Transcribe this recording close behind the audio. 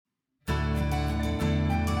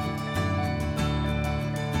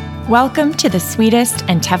Welcome to the Sweetest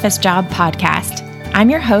and Toughest Job podcast. I'm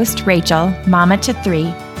your host, Rachel, mama to 3,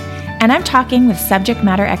 and I'm talking with subject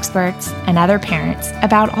matter experts and other parents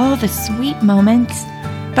about all the sweet moments,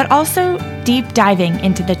 but also deep diving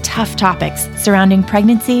into the tough topics surrounding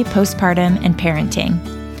pregnancy, postpartum, and parenting.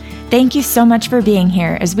 Thank you so much for being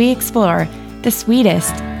here as we explore the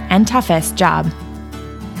sweetest and toughest job.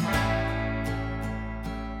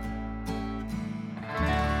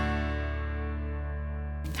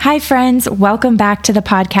 Hi, friends. Welcome back to the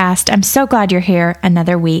podcast. I'm so glad you're here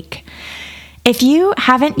another week. If you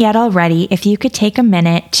haven't yet already, if you could take a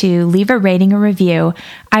minute to leave a rating or review,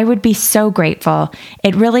 I would be so grateful.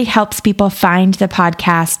 It really helps people find the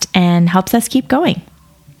podcast and helps us keep going.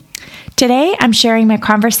 Today, I'm sharing my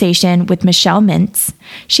conversation with Michelle Mintz.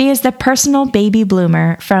 She is the personal baby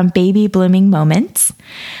bloomer from Baby Blooming Moments.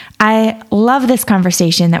 I love this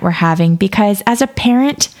conversation that we're having because as a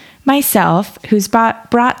parent myself, who's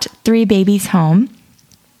brought 3 babies home,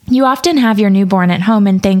 you often have your newborn at home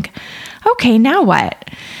and think, okay, now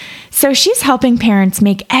what? So she's helping parents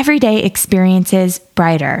make everyday experiences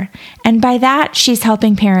brighter. And by that, she's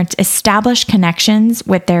helping parents establish connections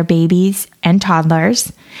with their babies and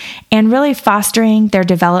toddlers and really fostering their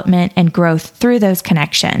development and growth through those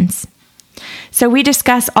connections. So we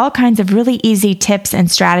discuss all kinds of really easy tips and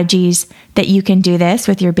strategies that you can do this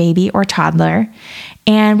with your baby or toddler.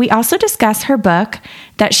 And we also discuss her book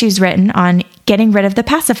that she's written on getting rid of the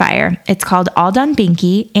pacifier. It's called All Done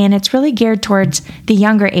Binky, and it's really geared towards the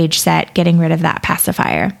younger age set, getting rid of that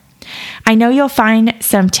pacifier. I know you'll find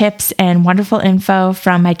some tips and wonderful info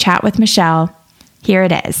from my chat with Michelle. Here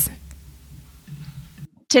it is.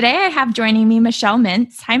 Today I have joining me Michelle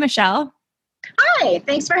Mintz. Hi, Michelle. Hi,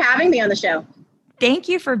 thanks for having me on the show. Thank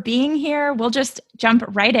you for being here. We'll just jump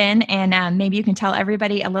right in and maybe you can tell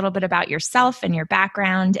everybody a little bit about yourself and your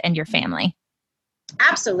background and your family.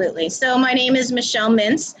 Absolutely. So my name is Michelle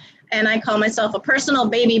Mintz, and I call myself a personal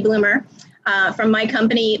baby bloomer from my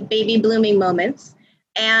company, Baby Blooming Moments.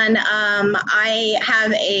 And I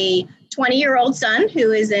have a 20-year-old son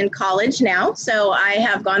who is in college now. So I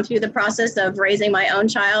have gone through the process of raising my own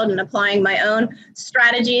child and applying my own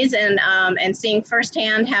strategies and seeing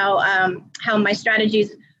firsthand how my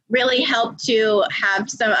strategies really help to have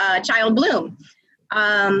some child bloom.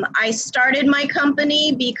 I started my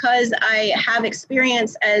company because I have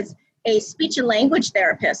experience as a speech and language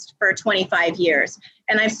therapist for 25 years.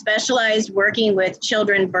 And I've specialized working with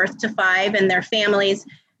children birth to 5 and their families,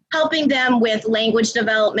 helping them with language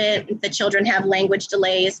development. The children have language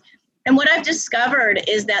delays. And what I've discovered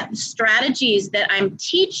is that the strategies that I'm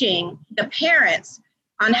teaching the parents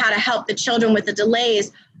on how to help the children with the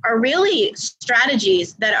delays are really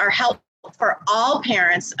strategies that are helpful for all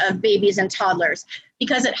parents of babies and toddlers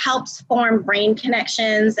because it helps form brain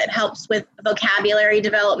connections, it helps with vocabulary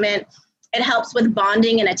development, it helps with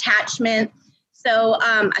bonding and attachment. So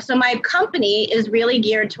my company is really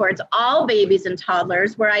geared towards all babies and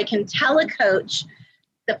toddlers where I can telecoach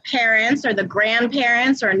the parents or the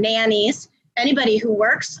grandparents or nannies, anybody who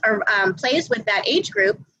works or plays with that age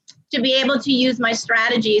group, to be able to use my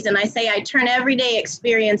strategies. And I say I turn everyday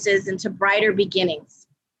experiences into brighter beginnings.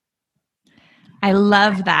 I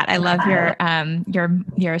love that. I love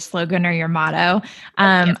your slogan or your motto.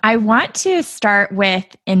 I want to start with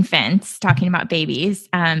infants, talking about babies,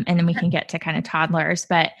 and then we can get to kind of toddlers.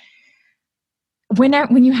 But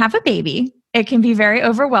when you have a baby, it can be very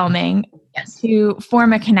overwhelming to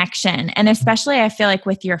form a connection. And especially I feel like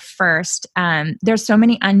with your first, there's so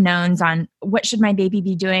many unknowns on what should my baby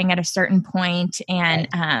be doing at a certain point. And,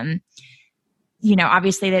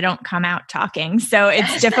 obviously they don't come out talking. So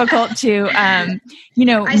it's difficult to, I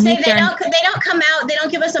say they don't come out. They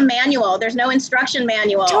don't give us a manual. There's no instruction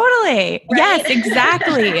manual. Totally. Right? Yes,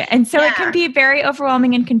 exactly. And so It can be very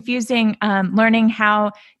overwhelming and confusing, learning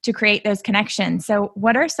how to create those connections. So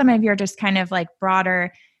what are some of your just kind of like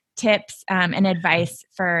broader tips and advice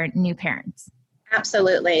for new parents?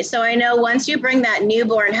 Absolutely. So I know once you bring that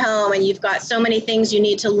newborn home and you've got so many things you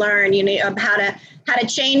need to learn, you know, how to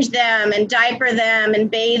change them and diaper them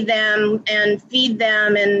and bathe them and feed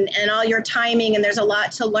them and all your timing. And there's a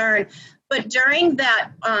lot to learn. But during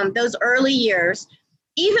that, those early years,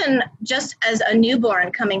 even just as a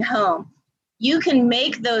newborn coming home, you can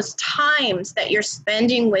make those times that you're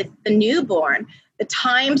spending with the newborn, the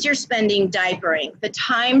times you're spending diapering, the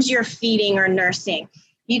times you're feeding or nursing,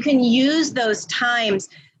 you can use those times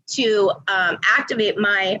to activate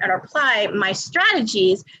or apply my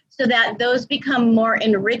strategies so that those become more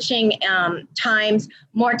enriching times,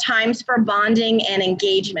 more times for bonding and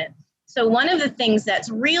engagement. So one of the things that's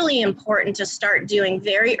really important to start doing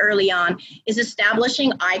very early on is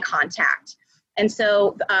establishing eye contact. And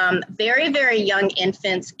so very, very young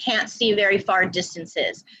infants can't see very far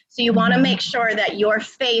distances. So you want to make sure that your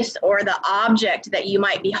face or the object that you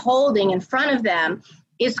might be holding in front of them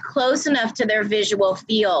is close enough to their visual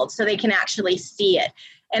field so they can actually see it.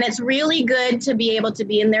 And it's really good to be able to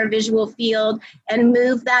be in their visual field and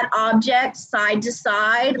move that object side to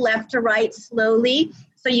side, left to right slowly,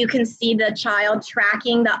 so you can see the child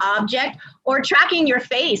tracking the object, or tracking your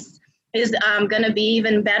face is going to be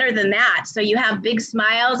even better than that. So you have big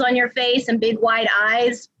smiles on your face and big wide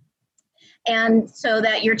eyes, and so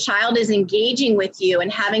that your child is engaging with you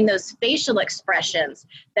and having those facial expressions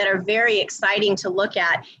that are very exciting to look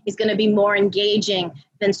at is going to be more engaging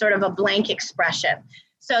than sort of a blank expression.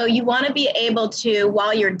 So you want to be able to,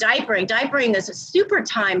 while you're diapering is a super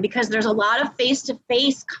time because there's a lot of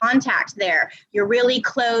face-to-face contact there. You're really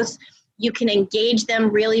close. You can engage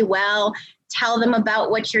them really well, tell them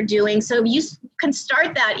about what you're doing. So you can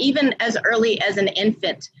start that even as early as an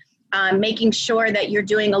infant, making sure that you're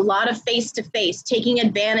doing a lot of face-to-face, taking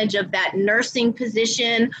advantage of that nursing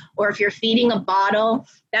position, or if you're feeding a bottle,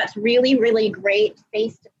 that's really, really great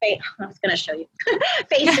face-to-face. I was going to show you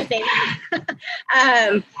face-to-face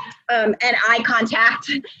and eye contact.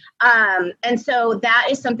 And so that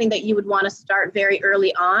is something that you would want to start very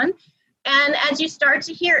early on. And as you start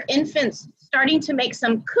to hear infants starting to make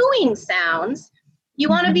some cooing sounds, you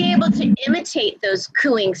want to be able to imitate those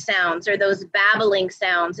cooing sounds or those babbling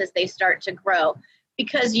sounds as they start to grow,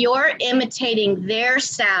 because you're imitating their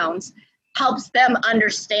sounds helps them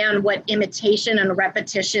understand what imitation and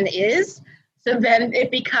repetition is. So then it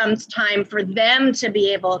becomes time for them to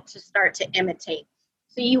be able to start to imitate.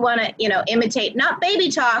 So you want to, imitate, not baby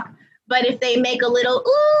talk, but if they make a little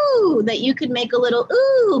ooh, that you could make a little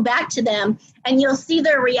ooh back to them, and you'll see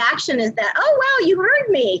their reaction is that, oh, wow, you heard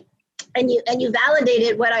me. And you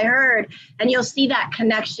validated what I heard, and you'll see that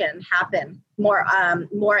connection happen more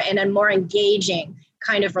in a more engaging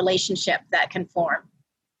kind of relationship that can form.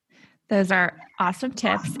 Those are awesome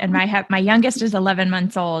tips. And my youngest is 11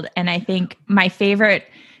 months old, and I think my favorite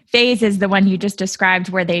phase is the one you just described,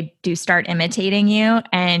 where they do start imitating you,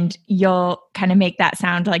 and you'll kind of make that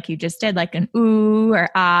sound like you just did, like an ooh or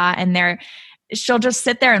ah, and she'll just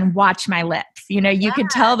sit there and watch my lips. You could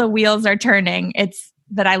tell the wheels are turning.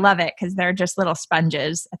 But I love it because they're just little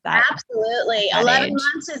sponges at that. Absolutely. 11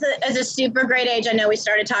 months is a super great age. I know we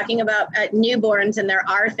started talking about newborns, and there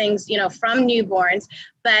are things, from newborns,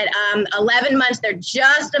 but 11 months, they're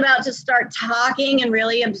just about to start talking and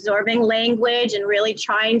really absorbing language and really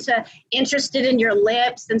trying to interested in your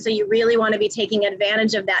lips. And so you really want to be taking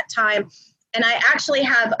advantage of that time. And I actually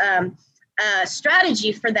have a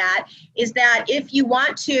strategy for that, is that if you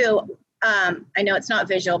want to, I know it's not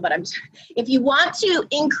visual, but if you want to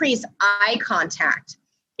increase eye contact,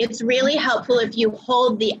 it's really helpful if you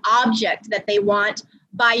hold the object that they want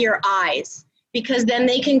by your eyes, because then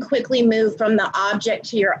they can quickly move from the object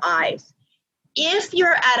to your eyes. If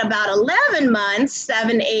you're at about 11 months,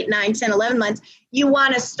 7, 8, 9, 10, 11 months, you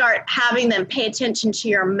want to start having them pay attention to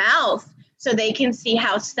your mouth so they can see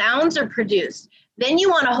how sounds are produced. Then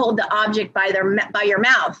you want to hold the object by your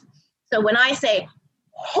mouth. So when I say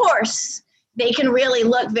horse, they can really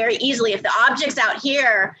look very easily. If the object's out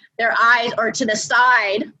here, their eyes are to the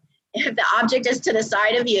side. If the object is to the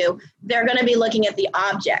side of you, they're going to be looking at the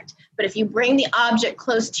object. But if you bring the object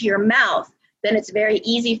close to your mouth, then it's very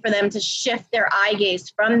easy for them to shift their eye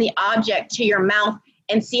gaze from the object to your mouth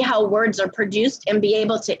and see how words are produced and be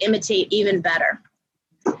able to imitate even better.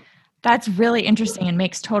 That's really interesting and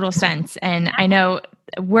makes total sense. And I know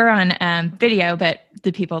we're on video, but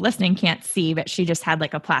the people listening can't see, but she just had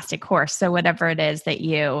like a plastic horse. So whatever it is that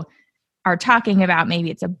you are talking about, maybe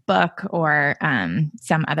it's a book or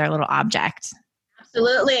some other little object.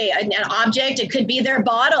 Absolutely. An object. It could be their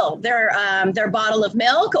bottle, their bottle of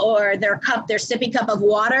milk, or their sippy cup of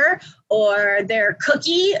water, or their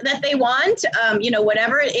cookie that they want,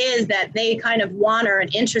 whatever it is that they kind of want or are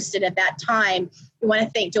interested at that time. You want to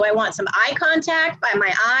think, do I want some eye contact by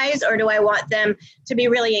my eyes, or do I want them to be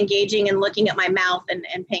really engaging and looking at my mouth and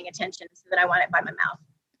paying attention, so that I want it by my mouth?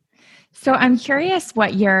 So I'm curious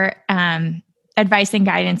what your advice and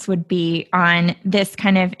guidance would be on this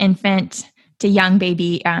kind of infant to young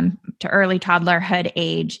baby to early toddlerhood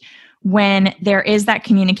age, when there is that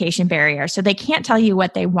communication barrier. So they can't tell you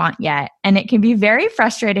what they want yet. And it can be very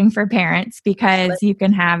frustrating for parents, because you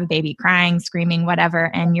can have a baby crying, screaming,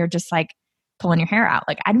 whatever, and you're just like pulling your hair out.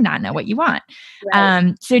 Like, I do not know what you want.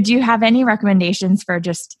 Right. So do you have any recommendations for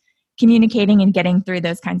just communicating and getting through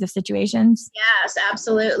those kinds of situations? Yes,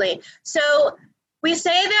 absolutely. So we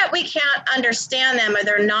say that we can't understand them, or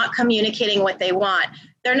they're not communicating what they want.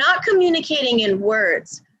 They're not communicating in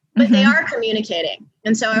words, but they are communicating.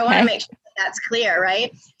 And so I want to make sure that's clear,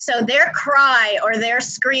 right? So their cry or their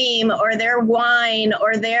scream or their whine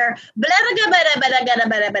or their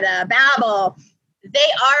babble, they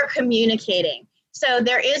are communicating. So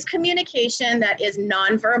there is communication that is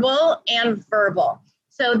nonverbal and verbal.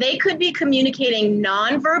 So they could be communicating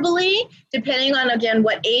non-verbally, depending on, again,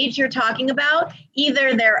 what age you're talking about.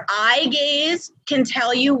 Either their eye gaze can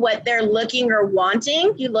tell you what they're looking or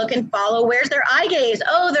wanting. You look and follow, where's their eye gaze?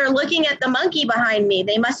 Oh, they're looking at the monkey behind me.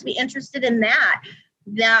 They must be interested in that.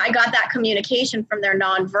 Now I got that communication from their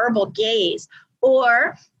non-verbal gaze.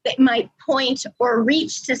 Or they might point or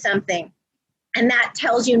reach to something, and that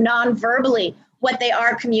tells you non-verbally what they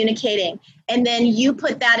are communicating. And then you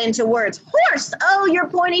put that into words. Horse. Oh, you're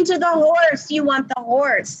pointing to the horse. You want the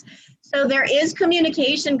horse. So there is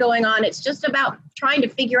communication going on. It's just about trying to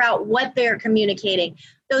figure out what they're communicating.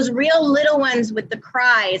 Those real little ones with the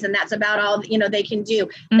cries, and that's about all, they can do.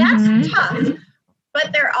 That's tough.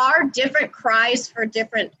 But there are different cries for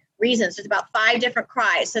different reasons. There's about 5 different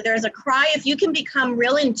cries. So there's a cry if you can become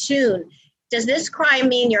real in tune. Does this cry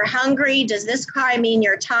mean you're hungry? Does this cry mean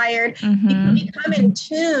you're tired? You can become in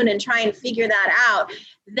tune and try and figure that out.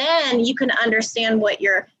 Then you can understand what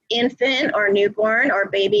your infant or newborn or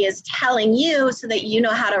baby is telling you so that you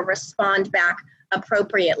know how to respond back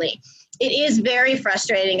appropriately. It is very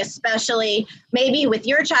frustrating, especially maybe with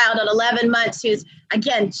your child at 11 months who's,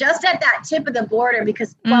 again, just at that tip of the border,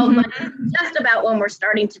 because 12 months is just about when we're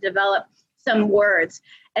starting to develop some words.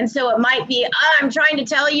 And so it might be, I'm trying to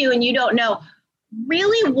tell you and you don't know.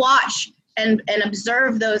 Really watch and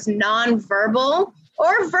observe those nonverbal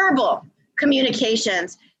or verbal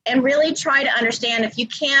communications and really try to understand. If you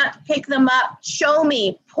can't pick them up, show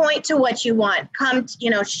me, point to what you want, come,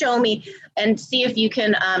 show me, and see if you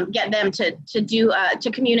can get them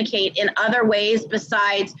to communicate in other ways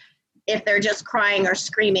besides if they're just crying or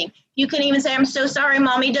screaming. You can even say, I'm so sorry,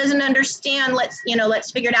 mommy doesn't understand. Let's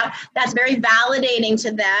figure it out. That's very validating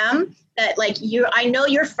to them that I know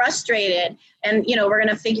you're frustrated and, we're going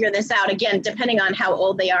to figure this out, again, depending on how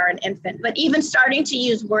old they are, an infant. But even starting to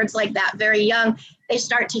use words like that very young, they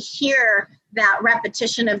start to hear that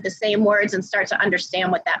repetition of the same words and start to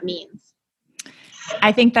understand what that means.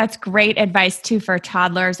 I think that's great advice too for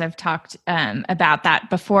toddlers. I've talked about that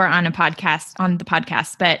before on the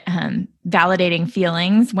podcast, but validating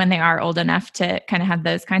feelings when they are old enough to kind of have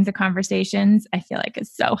those kinds of conversations, I feel like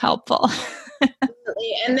is so helpful.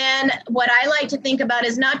 Absolutely. And then what I like to think about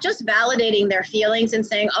is not just validating their feelings and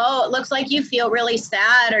saying, oh, it looks like you feel really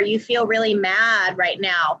sad or you feel really mad right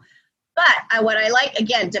now. But what I like,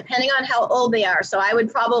 again, depending on how old they are, so I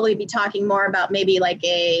would probably be talking more about maybe like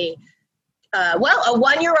a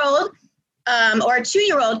 1-year-old or a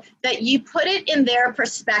 2-year-old, that you put it in their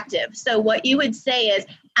perspective. So what you would say is,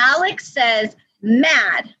 Alex says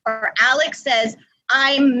mad, or Alex says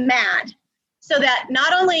I'm mad. So that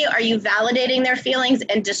not only are you validating their feelings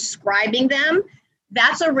and describing them,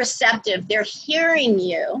 that's a receptive. They're hearing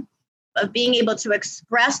you, of being able to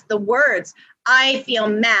express the words, I feel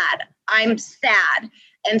mad, I'm sad.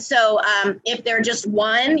 And so if they're just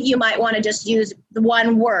one, you might want to just use the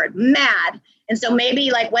one word, mad. And so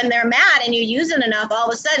maybe when they're mad and you use it enough, all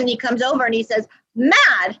of a sudden he comes over and he says,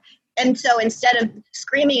 mad. And so instead of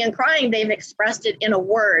screaming and crying, they've expressed it in a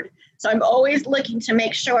word. So I'm always looking to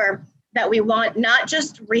make sure that we want not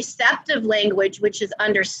just receptive language, which is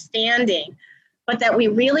understanding, but that we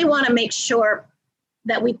really want to make sure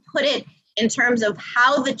that we put it in terms of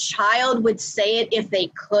how the child would say it if they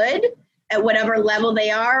could, at whatever level they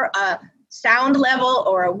are, a sound level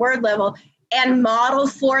or a word level, and model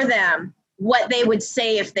for them what they would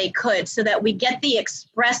say if they could, so that we get the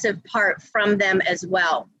expressive part from them as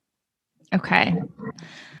well. Okay.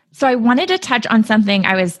 So I wanted to touch on something.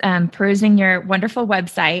 I was perusing your wonderful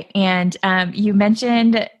website, and you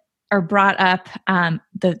mentioned or brought up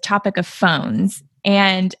the topic of phones.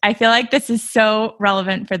 And I feel like this is so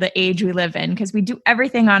relevant for the age we live in, because we do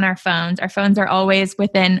everything on our phones. Our phones are always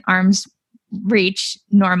within arm's reach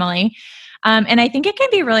normally. And I think it can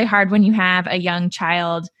be really hard when you have a young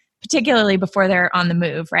child, particularly before they're on the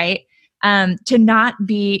move, right? To not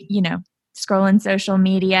be, scrolling social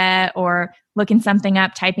media or looking something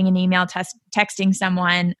up, typing an email, texting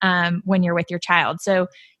someone when you're with your child. So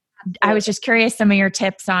I was just curious some of your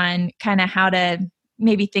tips on kind of how to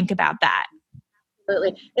maybe think about that.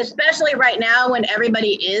 Absolutely. Especially right now when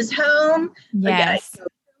everybody is home. Yes. So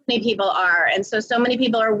many people are. And so many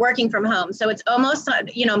people are working from home. So it's almost,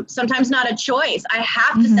 sometimes not a choice. I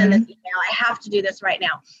have to send this email. I have to do this right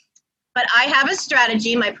now. But I have a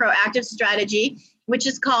strategy, my proactive strategy, which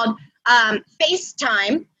is called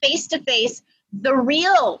FaceTime, face-to-face, the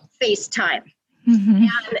real FaceTime. Mm-hmm.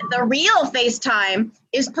 And the real FaceTime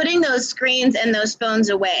is putting those screens and those phones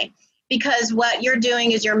away, because what you're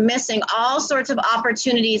doing is you're missing all sorts of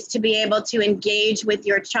opportunities to be able to engage with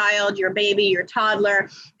your child, your baby, your toddler,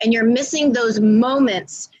 and you're missing those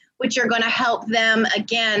moments which are going to help them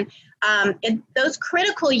again in those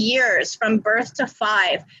critical years from birth to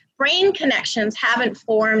 5. Brain connections haven't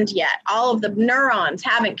formed yet. All of the neurons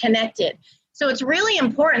haven't connected. So it's really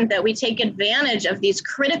important that we take advantage of these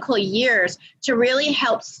critical years to really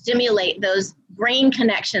help stimulate those brain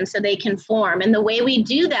connections so they can form. And the way we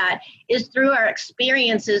do that is through our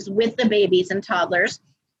experiences with the babies and toddlers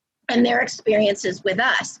and their experiences with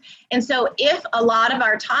us. And so if a lot of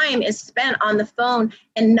our time is spent on the phone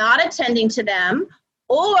and not attending to them,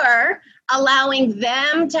 or allowing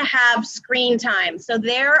them to have screen time. So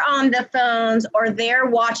they're on the phones or they're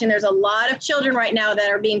watching. There's a lot of children right now that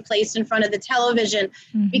are being placed in front of the television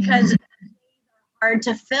because it's hard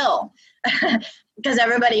to fill because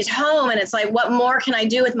everybody's home. And it's like, what more can I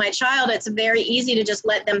do with my child? It's very easy to just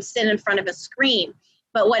let them sit in front of a screen.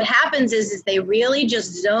 But what happens is they really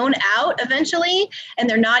just zone out eventually, and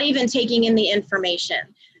they're not even taking in the information.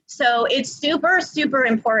 So it's super, super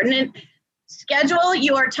important. Schedule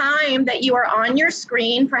your time that you are on your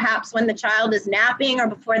screen, perhaps when the child is napping or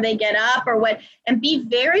before they get up or what, and be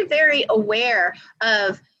very, very aware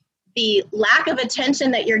of the lack of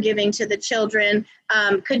attention that you're giving to the children.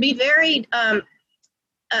 Could be very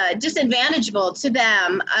disadvantageable to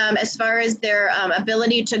them as far as their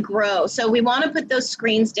ability to grow. So we want to put those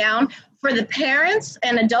screens down for the parents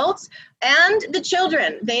and adults and the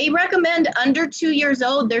children. They recommend under 2 years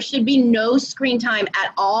old, there should be no screen time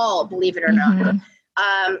at all, believe it or not.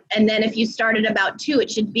 And then if you start at about 2,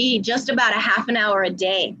 it should be just about a half an hour a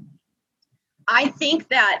day. I think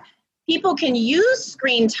that people can use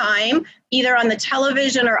screen time either on the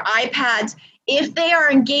television or iPads if they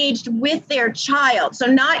are engaged with their child. So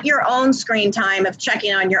not your own screen time of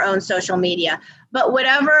checking on your own social media, but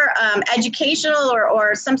whatever educational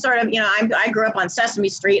or some sort of, I grew up on Sesame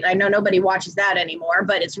Street. I know nobody watches that anymore,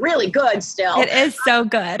 but it's really good still. It is so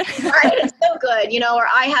good. Right, it's so good. Or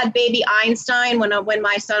I had Baby Einstein when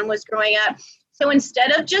my son was growing up. So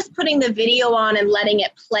instead of just putting the video on and letting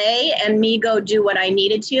it play and me go do what I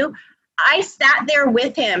needed to, I sat there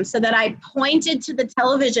with him so that I pointed to the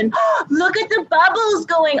television. Oh, look at the bubbles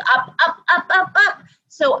going up, up, up, up, up.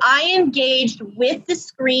 So I engaged with the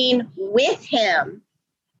screen with him,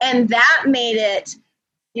 and that made it,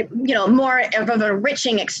 more of an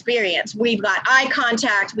enriching experience. We've got eye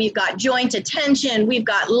contact, we've got joint attention, we've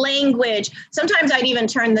got language. Sometimes I'd even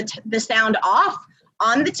turn the sound off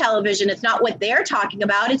on the television. It's not what they're talking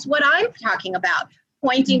about, it's what I'm talking about.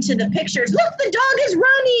 Pointing to the pictures, look, the dog is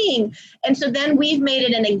running. And so then we've made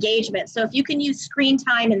it an engagement. So if you can use screen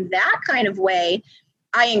time in that kind of way,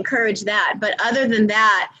 I encourage that. But other than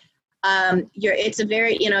that, it's a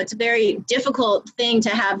very difficult thing to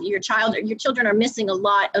have your children are missing a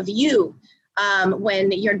lot of you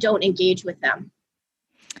when you don't engage with them.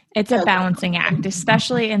 It's a balancing act,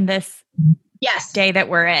 especially in this day that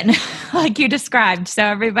we're in, like you described. So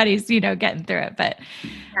everybody's, getting through it, but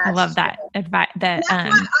I love that advice. That's why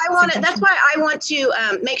I want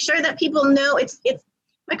to make sure that people know it's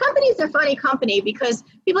my company's a funny company because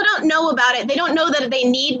people don't know about it. They don't know that they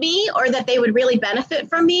need me or that they would really benefit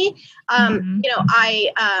from me.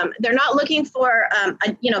 They're not looking for,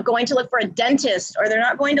 going to look for a dentist, or they're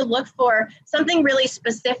not going to look for something really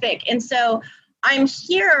specific. And so I'm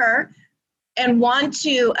here and want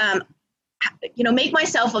to, make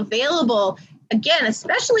myself available again,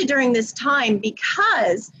 especially during this time,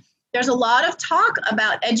 because there's a lot of talk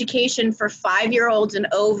about education for 5-year-olds and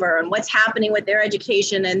over and what's happening with their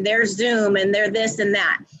education and their Zoom and their this and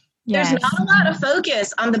that. Yes. There's not a lot of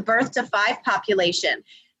focus on the birth to 5 population.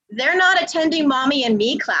 They're not attending mommy and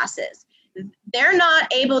me classes. They're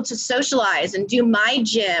not able to socialize and do my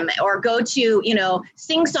gym or go to,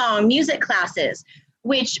 sing-song music classes,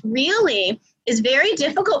 which really is very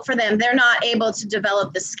difficult for them. They're not able to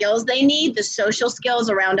develop the skills they need, the social skills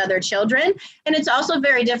around other children. And it's also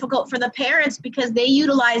very difficult for the parents because they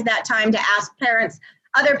utilize that time to ask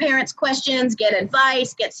other parents questions, get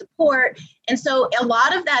advice, get support. And so a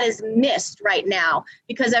lot of that is missed right now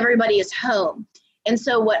because everybody is home. And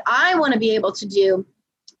so what I want to be able to do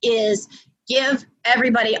is give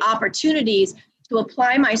everybody opportunities to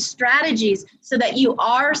apply my strategies so that you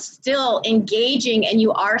are still engaging and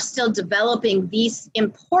you are still developing these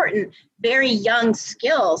important, very young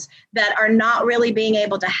skills that are not really being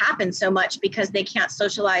able to happen so much because they can't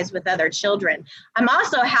socialize with other children. I'm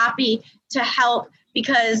also happy to help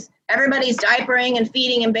because everybody's diapering and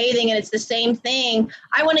feeding and bathing and it's the same thing.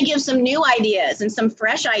 I want to give some new ideas and some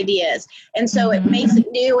fresh ideas. And so it makes it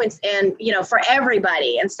new and for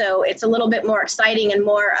everybody. And so it's a little bit more exciting and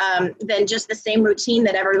more than just the same routine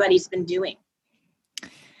that everybody's been doing.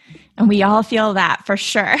 And we all feel that for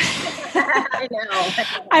sure. I know.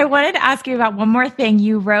 I wanted to ask you about one more thing.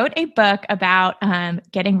 You wrote a book about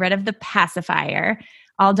getting rid of the pacifier,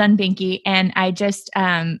 All Done Binky. And I just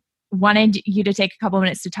wanted you to take a couple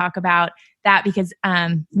minutes to talk about that because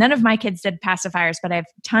none of my kids did pacifiers, but I have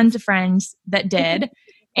tons of friends that did.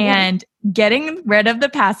 And getting rid of the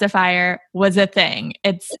pacifier was a thing.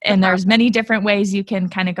 And there's many different ways you can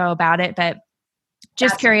kind of go about it, but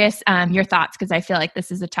just curious your thoughts, because I feel like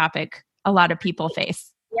this is a topic a lot of people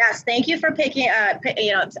face. Yes, thank you for asking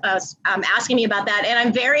me about that. And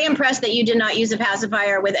I'm very impressed that you did not use a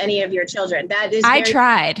pacifier with any of your children. I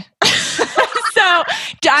tried. So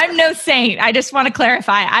I'm no saint. I just want to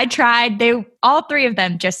clarify. I tried. All three of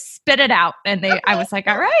them just spit it out, and I was like,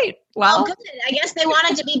 all right, well, good. I guess they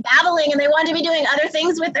wanted to be babbling and they wanted to be doing other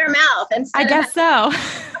things with their mouth. I guess so.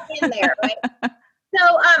 In there, right?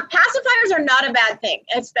 So pacifiers are not a bad thing,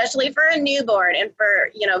 especially for a newborn and for,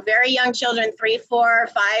 very young children, 3, 4,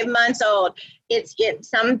 5 months old.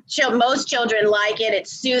 Most children like it.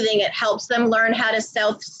 It's soothing. It helps them learn how to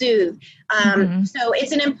self-soothe. So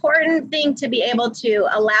it's an important thing to be able to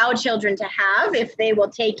allow children to have if they will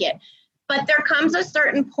take it. But there comes a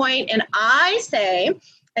certain point, and I say,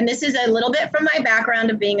 and this is a little bit from my background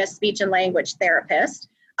of being a speech and language therapist,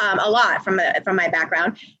 a lot from my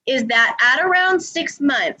background, is that at around 6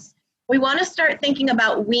 months, we want to start thinking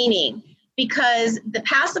about weaning, because the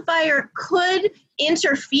pacifier could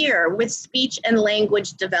interfere with speech and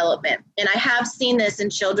language development. And I have seen this in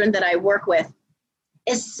children that I work with,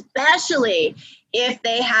 especially if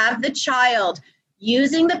they have the child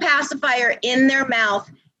using the pacifier in their mouth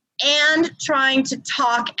and trying to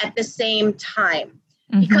talk at the same time.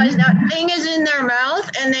 Because that thing is in their mouth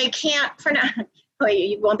and they can't pronounce.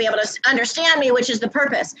 You won't be able to understand me, which is the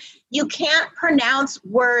purpose. You can't pronounce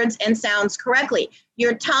words and sounds correctly.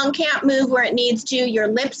 Your tongue can't move where it needs to. Your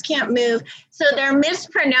lips can't move. So they're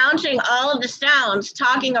mispronouncing all of the sounds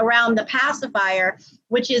talking around the pacifier,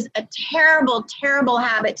 which is a terrible, terrible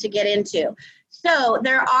habit to get into. So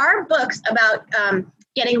there are books about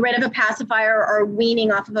getting rid of a pacifier or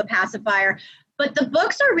weaning off of a pacifier. But the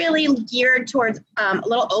books are really geared towards a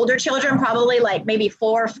little older children, probably like maybe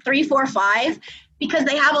 3, 4, 5, because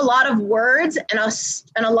they have a lot of words and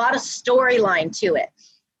a lot of storyline to it.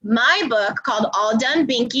 My book, called All Done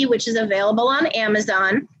Binky, which is available on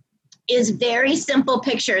Amazon, is very simple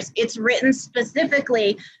pictures. It's written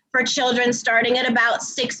specifically for children starting at about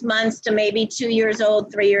 6 months to maybe 2 years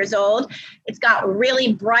old, 3 years old. It's got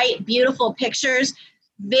really bright, beautiful pictures,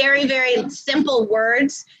 very, very simple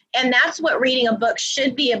words. And that's what reading a book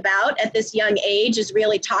should be about at this young age, is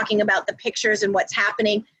really talking about the pictures and what's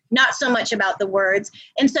happening, not so much about the words.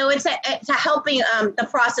 And so it's a helping the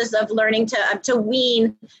process of learning to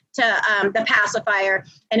wean to the pacifier.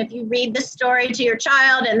 And if you read the story to your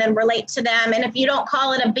child and then relate to them, and if you don't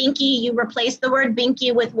call it a binky, you replace the word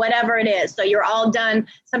binky with whatever it is. So you're all done.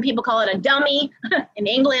 Some people call it a dummy in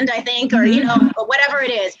England, I think, or, whatever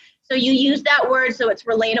it is. So you use that word so it's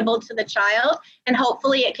relatable to the child, and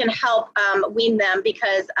hopefully it can help wean them,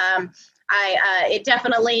 because it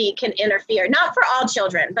definitely can interfere. Not for all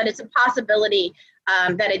children, but it's a possibility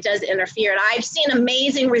that it does interfere. And I've seen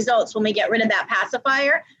amazing results when we get rid of that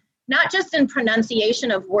pacifier, not just in pronunciation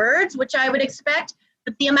of words, which I would expect,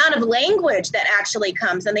 but the amount of language that actually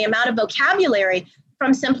comes and the amount of vocabulary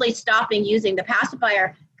from simply stopping using the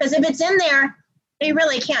pacifier. Because if it's in there, they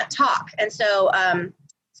really can't talk. And so I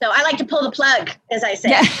like to pull the plug, as I say.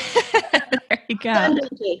 Yeah. There you go.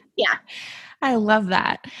 Yeah. I love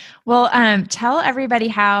that. Well, tell everybody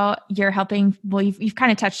how you're helping. Well, you've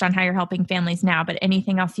kind of touched on how you're helping families now, but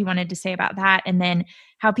anything else you wanted to say about that, and then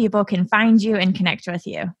how people can find you and connect with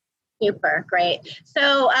you? Super, great.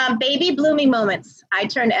 So Baby Blooming Moments. I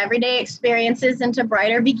turn everyday experiences into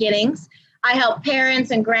brighter beginnings. I help parents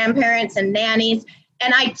and grandparents and nannies,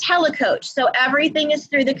 and I telecoach. So everything is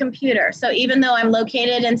through the computer. So even though I'm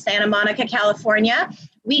located in Santa Monica, California,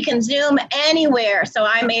 we can Zoom anywhere. So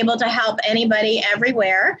I'm able to help anybody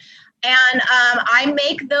everywhere. And I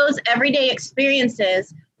make those everyday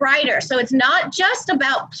experiences brighter. So it's not just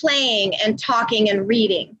about playing and talking and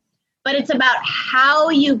reading, but it's about how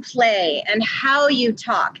you play and how you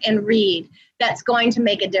talk and read that's going to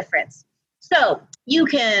make a difference. So you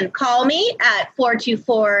can call me at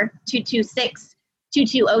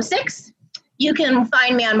 424-226-2206. You can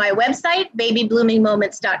find me on my website,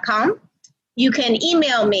 babybloomingmoments.com. you can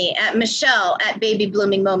email me at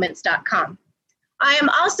michelle@babybloomingmoments.com. I am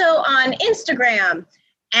also on Instagram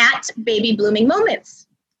at Baby Blooming Moments.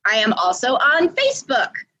 I am also on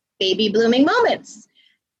Facebook, Baby Blooming Moments.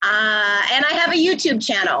 And I have a YouTube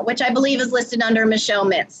channel, which I believe is listed under Michelle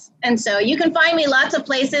Mintz. And so you can find me lots of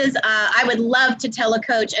places. I would love to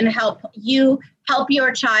telecoach and help your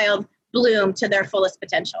child bloom to their fullest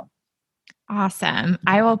potential. Awesome.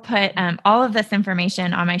 I will put all of this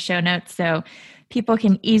information on my show notes so people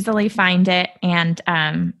can easily find it. And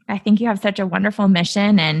I think you have such a wonderful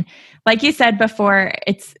mission. And like you said before,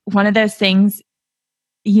 it's one of those things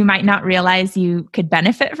you might not realize you could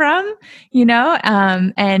benefit from,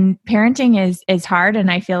 and parenting is hard.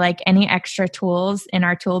 And I feel like any extra tools in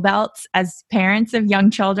our tool belts as parents of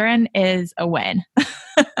young children is a win.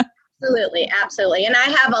 Absolutely. Absolutely. And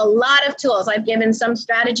I have a lot of tools. I've given some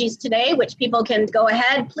strategies today, which people can go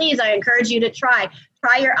ahead. Please, I encourage you to try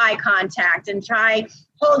your eye contact and try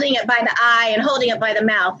holding it by the eye and holding it by the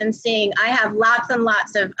mouth and seeing. I have lots and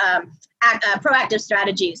lots of proactive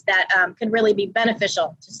strategies that can really be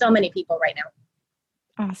beneficial to so many people right now.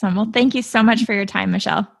 Awesome. Well, thank you so much for your time,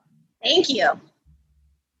 Michelle. Thank you.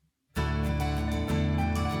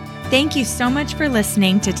 Thank you so much for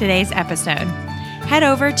listening to today's episode. Head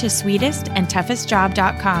over to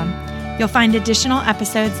sweetestandtoughestjob.com. You'll find additional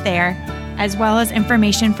episodes there, as well as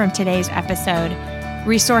information from today's episode,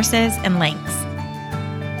 resources, and links.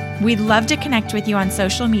 We'd love to connect with you on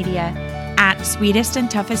social media at Sweetest and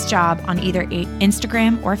Toughest Job on either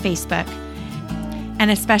Instagram or Facebook.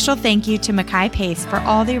 And a special thank you to Makai Pace for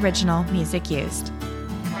all the original music used.